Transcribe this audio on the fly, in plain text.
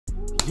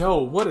Yo,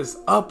 what is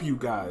up, you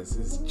guys?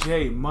 It's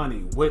J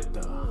Money with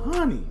the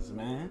honeys,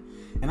 man.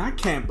 And I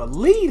can't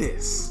believe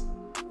this.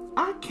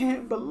 I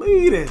can't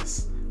believe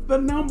this. The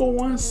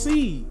 #1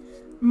 seed,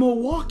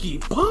 Milwaukee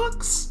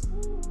Bucks,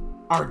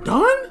 are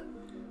done?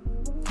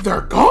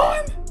 They're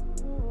gone?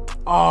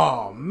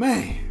 Oh,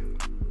 man.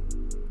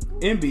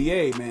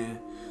 NBA, man.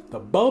 The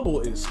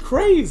bubble is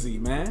crazy,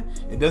 man.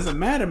 It doesn't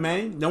matter,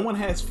 man. No one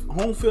has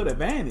home field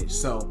advantage.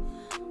 So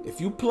if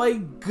you play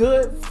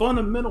good,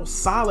 fundamental,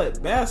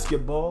 solid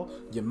basketball,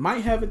 you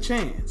might have a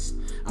chance.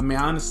 I mean,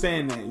 I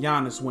understand that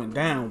Giannis went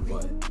down,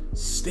 but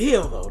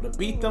still, though, to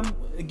beat them,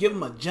 give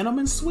them a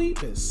gentleman's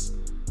sweep is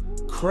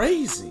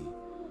crazy.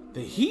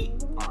 The Heat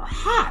are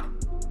hot.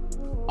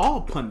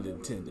 All pun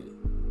intended.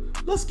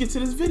 Let's get to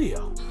this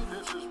video.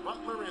 This is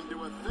Butler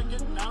into a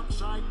thicket and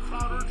outside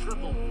Crowder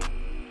triple.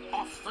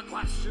 Off the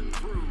glass and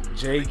through.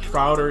 Jay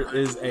Crowder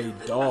is a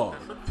dog.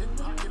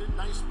 Pocketed,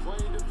 nice play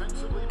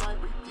defensively by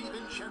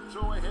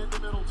DiVincenzo ahead to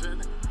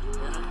Middleton.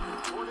 And a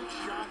contorted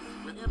shot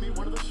with Emmy,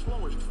 one of the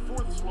slowest,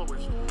 fourth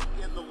slowest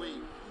in the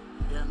league.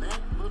 And that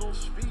little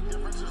speed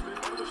difference has been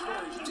one of the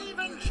stories.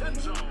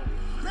 DiVincenzo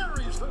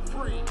buries the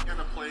three. And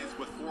it plays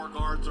with four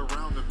guards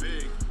around the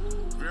big.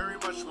 Very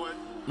much what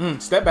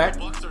Step back. the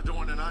Bucks are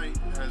doing tonight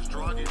as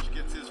Dragic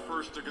gets his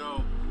first to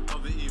go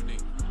of the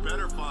evening.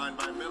 Better find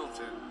by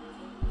Middleton.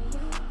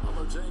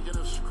 Butler taking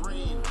a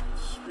screen.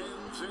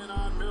 Spins in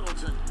on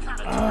Middleton.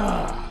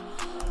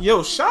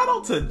 Yo, shout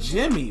out to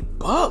Jimmy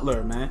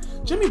Butler, man.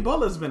 Jimmy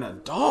Butler's been a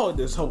dog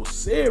this whole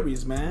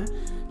series, man.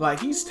 Like,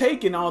 he's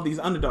taking all these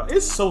underdogs.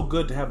 It's so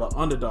good to have an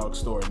underdog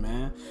story,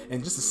 man.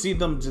 And just to see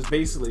them just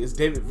basically, it's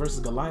David versus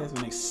Goliath,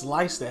 and they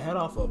slice the head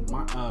off of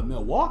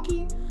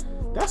Milwaukee.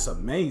 That's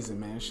amazing,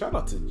 man. Shout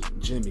out to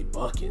Jimmy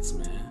Buckets,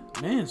 man.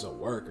 Man's a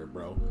worker,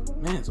 bro.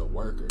 Man's a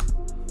worker.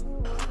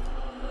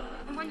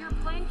 And when you're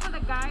playing for the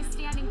guy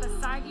standing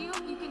beside you,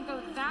 you can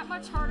go that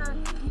much harder,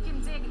 you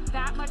can dig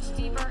that much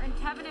deeper. And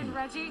Kevin and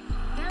Reggie,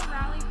 their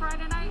rally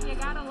Friday night, you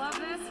gotta love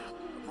this.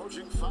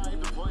 Approaching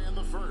 5 to play in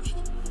the first.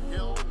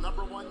 Hill,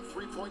 #1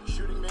 3-point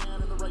shooting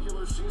man in the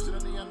regular season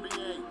in the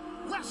NBA.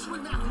 Wesley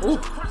Matthews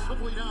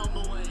aggressively down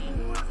the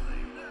lane.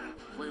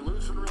 Play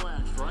loose and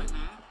relaxed, right?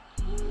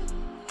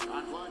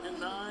 Shot clock at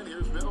 9.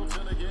 Here's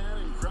Middleton again,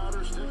 and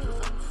Crowder sticks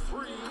with him.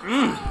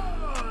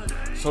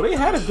 3. So they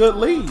had a good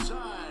lead.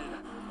 Outside.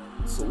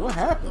 So what The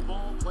happened?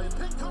 ball played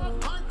picked off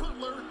by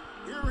Butler.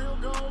 Here he'll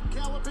go,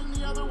 galloping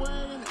the other way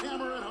and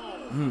hammer it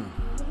home.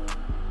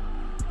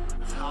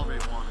 It's how they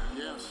want it.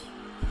 Yes,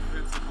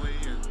 Defensively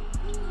and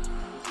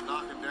just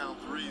knocking down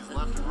threes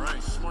left and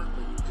right.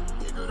 smartly.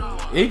 Iguodala.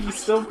 Iggy's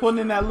still putting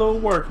in that little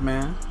work,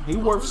 man. He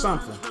worth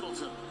something.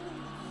 Middleton.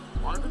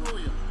 Marvin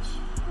Williams.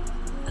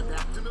 And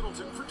back to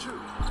Middleton for 2.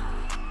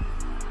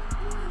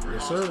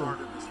 Yes, All sir.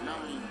 started this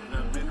game in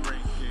that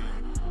mid-range game.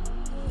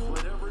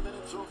 Played every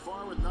minute so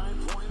far with 9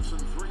 points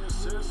and 3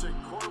 assists. And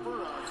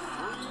Korver a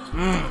 3.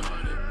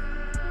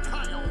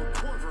 Kyle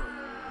Korver.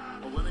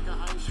 Olynyk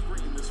high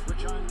screen. The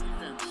switch on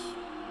defense.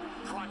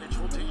 Dragic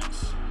will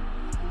dance.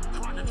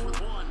 Dragic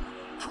with 1.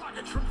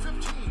 Dragic from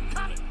 15.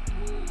 Got it.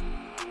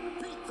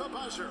 Beat the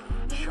buzzer.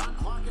 Shot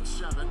clock at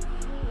 7.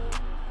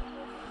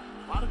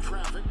 A lot of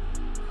traffic.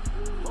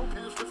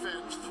 Lopez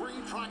defends. 3.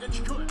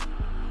 Dragic good.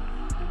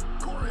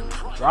 Goran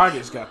Dragic.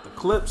 Dragic's got the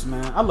clips,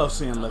 man. I love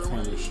seeing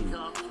left-handers shoot.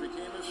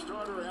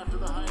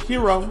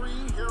 Hero.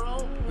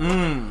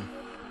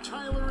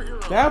 Tyler Hero.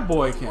 That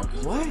boy can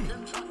play.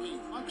 Kentucky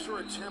Bucks are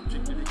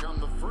attempting to become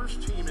the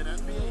first team in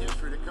NBA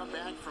history to come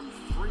back from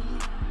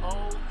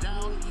 3-0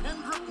 down.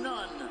 Kendrick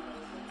Nunn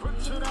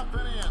puts it up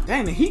and in.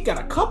 Dang, he got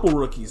a couple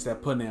rookies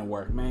that put in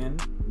work, man.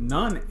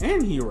 Nunn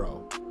and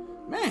Hero.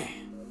 Man,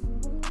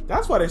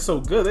 that's why they're so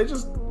good.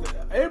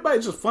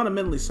 Everybody's just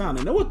fundamentally sound.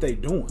 They know what they're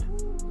doing.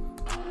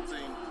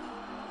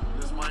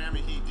 This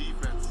Miami Heat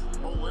defense.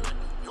 Olynyk,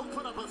 he'll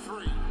put up a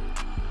 3.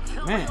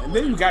 Man, and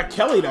then you got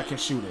Kelly that can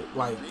shoot it.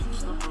 Like,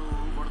 Makes the move.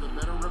 One of the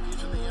better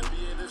rookies in the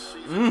NBA this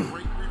season.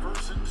 Great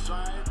reverse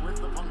inside with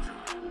the puncture.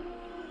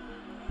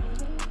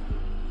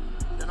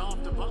 And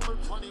off to Butler,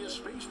 plenty of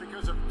space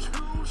because of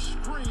 2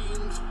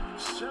 screens,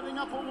 setting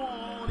up a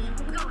wall, and he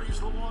buries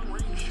the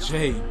long-range shot.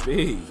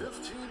 JB.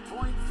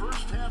 15-point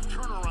first-half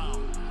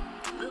turnaround.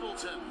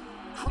 Middleton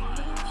tries.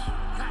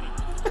 Got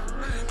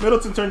it.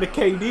 Middleton turned to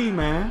KD,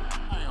 man.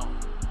 Kyle.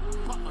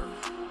 Butler.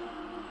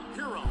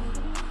 Hero.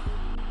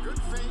 Good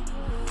fake.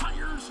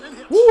 Fires and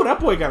hits. Ooh, that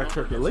boy got a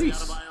Kirk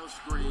release. Adebayo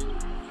screen.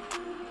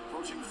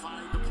 Approaching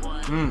 5 to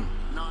play.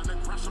 Nunn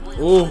aggressively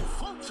Ooh. inside,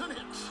 floats and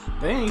hits.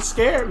 They ain't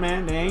scared,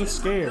 man. They ain't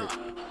scared.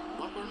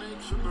 Butler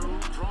makes a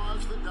move,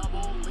 draws the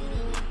double, leading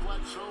in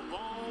Bledsoe.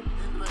 Ball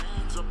into the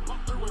hands of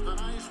Butler with a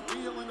nice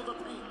wheel into the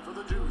paint for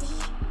the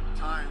deuce.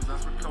 Times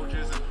that's what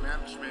coaches and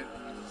management.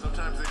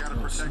 Sometimes they gotta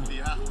protect the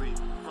athlete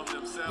from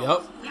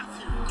themselves. Yep.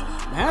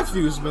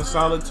 Matthews been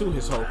solid too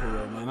his whole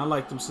career, man. I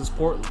liked him since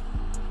Portland.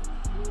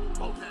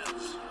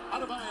 Lopez.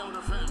 Adebayo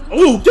defends.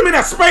 Ooh, give me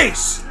that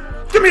space.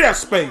 Give me that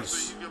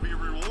space. You're gonna be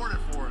rewarded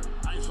for it.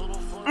 Nice little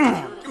float.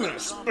 Give me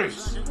that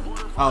space.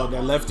 Oh,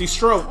 that lefty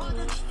stroke.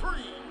 Dragic 3.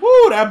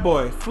 Woo, that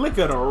boy. Flick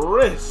of the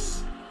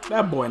wrist.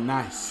 That boy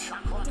nice.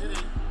 Shot clock at 8.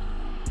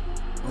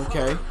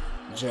 Okay,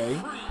 Jay.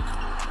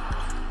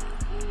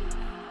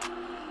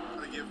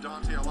 I give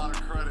Dante a lot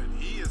of credit.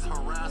 He is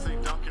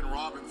harassing Duncan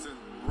Robinson,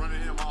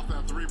 running him off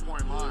that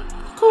three-point line.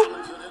 Cool.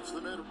 Robinson hits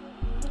the mid.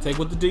 Take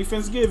what the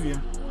defense give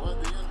you.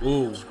 Led the NBA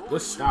Ooh, in scoring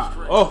good stop.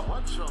 2 straight. Oh.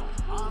 Bledsoe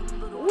on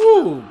the doorstep.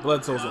 Ooh,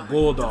 Bledsoe's a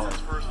bulldog. That's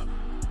his first.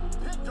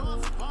 Picked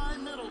off by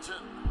Middleton.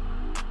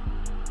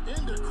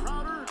 Into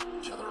Crowder,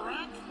 to the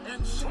rack,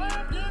 and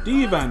slammed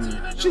in.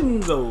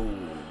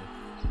 DiVincenzo.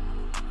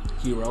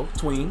 Hero,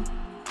 tween.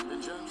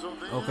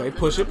 Okay,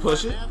 push it,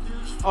 push it.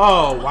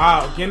 Oh,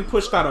 wow. Getting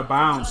pushed out of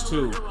bounds,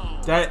 too.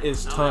 That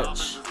is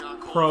touch.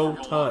 Pro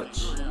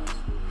touch.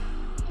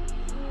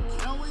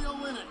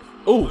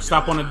 Ooh,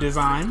 stop on the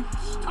design.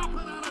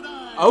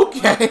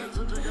 Okay.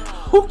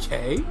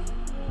 Okay.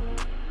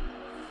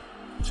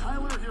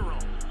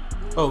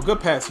 Oh, good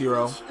pass,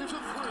 Hero.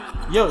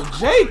 Yo,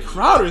 Jay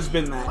Crowder's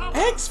been that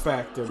X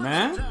factor,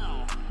 man.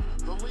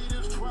 The lead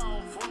is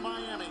 12 for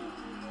Miami.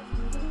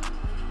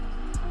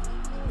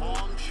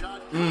 Long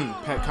shot.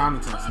 Pat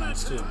Connaughton's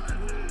nice, too.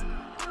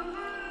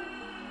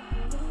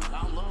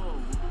 Down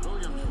low.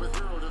 Williams with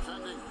Hero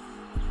defending.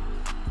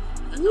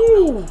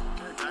 Woo.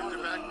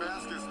 Back-to-back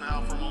baskets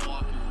now for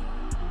Milwaukee.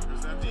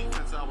 There's that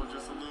defense I was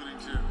just alluding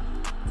to.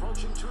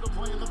 Approaching 2 to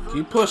play in the third.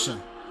 Keep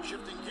pushing.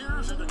 Shifting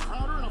gears into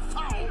Crowder and a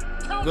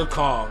foul. Good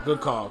call,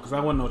 because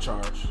that wasn't no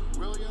charge.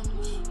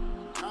 Williams.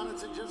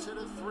 Connaughton just hit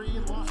a 3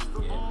 and lost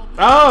the ball.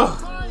 Oh!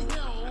 By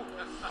Hill.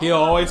 He'll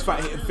always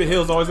fight.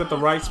 Hill's always at the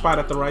right spot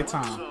at the right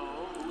time.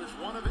 Who is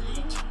 1 of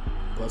 8.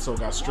 Bledsoe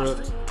got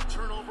stripped.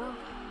 Turnover.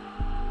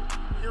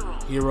 Hero.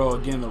 Hero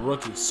again, the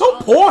rookie. So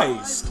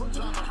poised.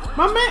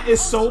 My man is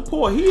so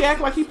poised. He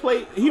act like he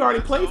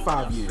already played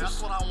 5 years.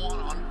 That's what I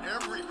want on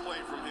every play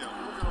from him.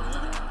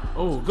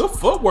 Oh, good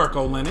footwork,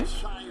 Olynyk.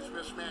 Size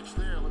mismatch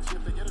there. Let's see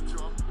if they get it to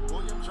him.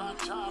 Williams on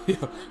top.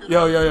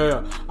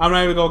 Yo. I'm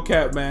not even gonna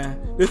cap,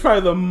 man. This is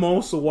probably the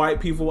most white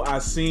people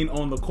I've seen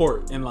on the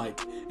court in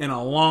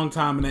a long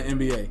time in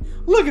the NBA.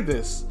 Look at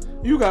this.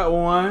 You got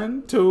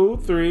 1, 2,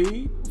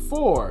 3,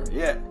 4.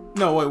 Yeah.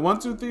 No, wait. 1,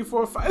 2, 3,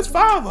 4, 5. It's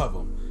 5 of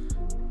them.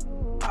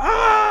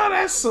 Ah,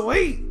 that's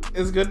sweet.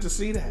 It's good to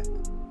see that.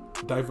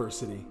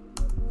 Diversity.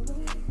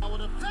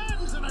 With a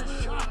fans and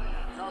a shot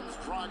comes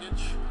Dragic.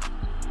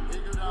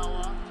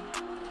 Iguodala.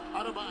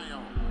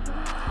 Adebayo.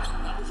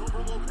 That was over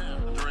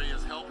Lopez. Dre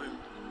is helping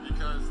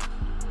because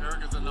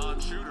Eric is a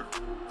non-shooter.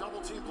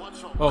 Double team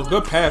Bledsoe. Oh,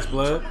 good pass,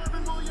 Blood.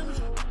 Marvin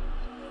Williams.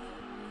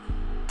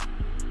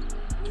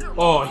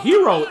 Oh,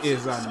 Hero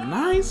is a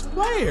nice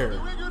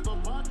player. The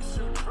Bucks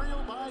who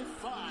trail by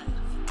 5.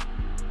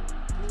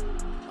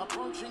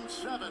 Approaching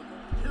 7.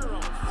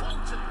 Hero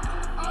floats it.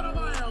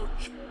 Adebayo.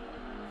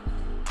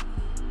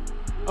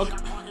 Okay.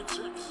 Shot clock at 6.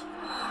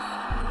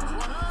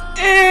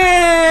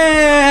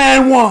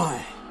 And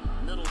 1.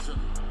 Middleton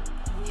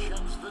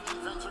checks the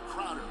defense of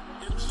Crowder.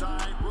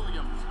 Inside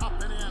Williams.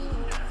 Up and in.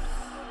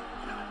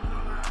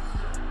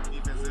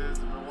 Defense is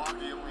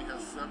Milwaukee only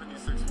has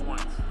 76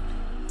 points.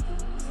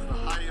 This is the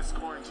highest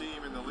scoring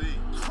team in the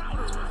league.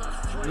 Crowder with a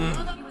 3. He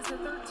was the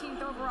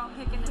 13th overall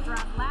pick in the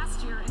draft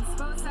last year, and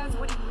Spo says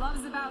what he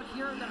loves about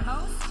Hero the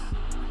most.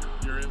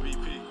 Your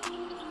MVP.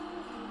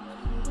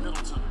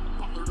 Middleton.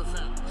 Butler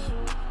defends.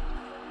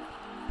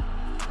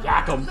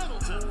 Yak 'em.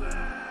 Middleton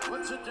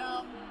puts it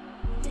down.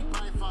 8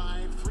 by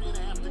 5.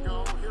 3.5 to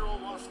go. Hero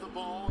lost the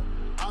ball.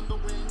 On the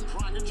wing.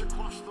 Dragic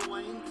across the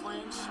lane.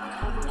 Planks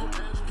over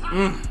Lopez.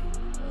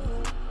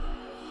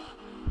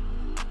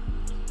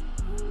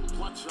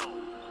 Bledsoe.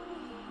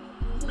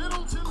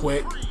 Middleton.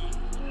 Quick. 3.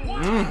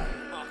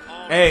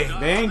 Hey,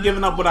 they ain't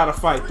giving up without a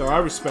fight, though. I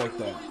respect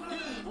that.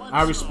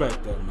 I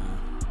respect that, man.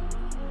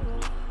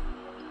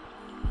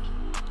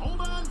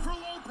 Hold on for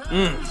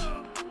Lopez.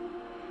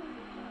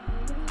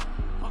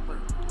 Butler.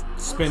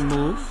 Spin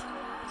move.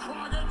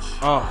 Dragic.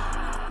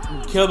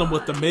 Oh, killed him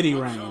with the midi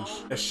range.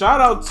 Shout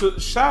out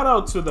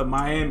to the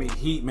Miami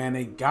Heat, man.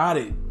 They got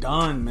it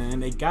done, man.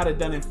 They got it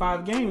done in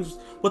 5 games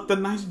with the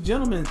nice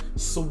gentleman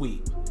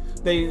sweep.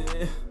 They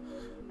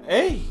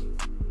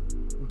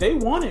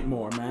wanted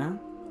more, man.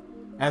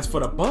 As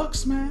for the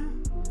Bucks,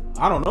 man,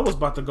 I don't know what's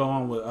about to go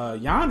on with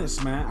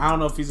Giannis, man. I don't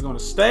know if he's gonna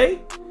stay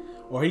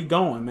or he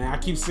going, man. I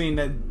keep seeing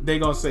that they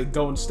gonna say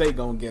Golden State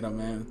gonna get him,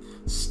 man.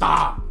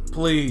 Stop,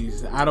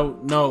 please. I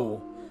don't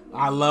know.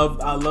 I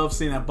love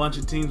seeing a bunch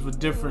of teams with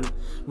different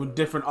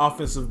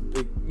offensive,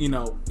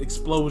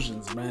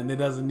 explosions, man. It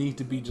doesn't need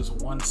to be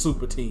just one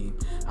super team.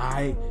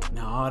 Alright,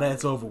 now all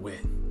that's over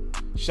with.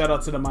 Shout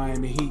out to the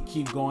Miami Heat.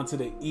 Keep going to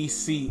the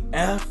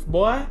ECF,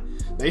 boy.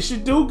 They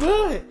should do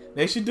good.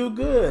 They should do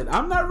good.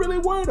 I'm not really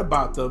worried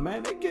about them,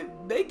 man.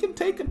 They can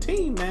take a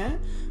team,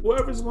 man.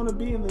 Whoever's going to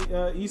be in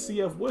the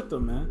ECF with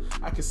them, man.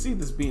 I can see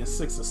this being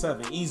 6 or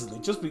 7 easily,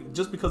 just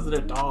because of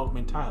their dog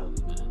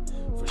mentality,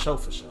 man. For sure.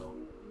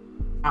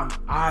 I'm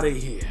out of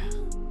here.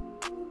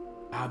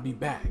 I'll be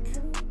back.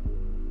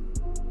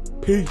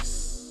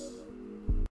 Peace.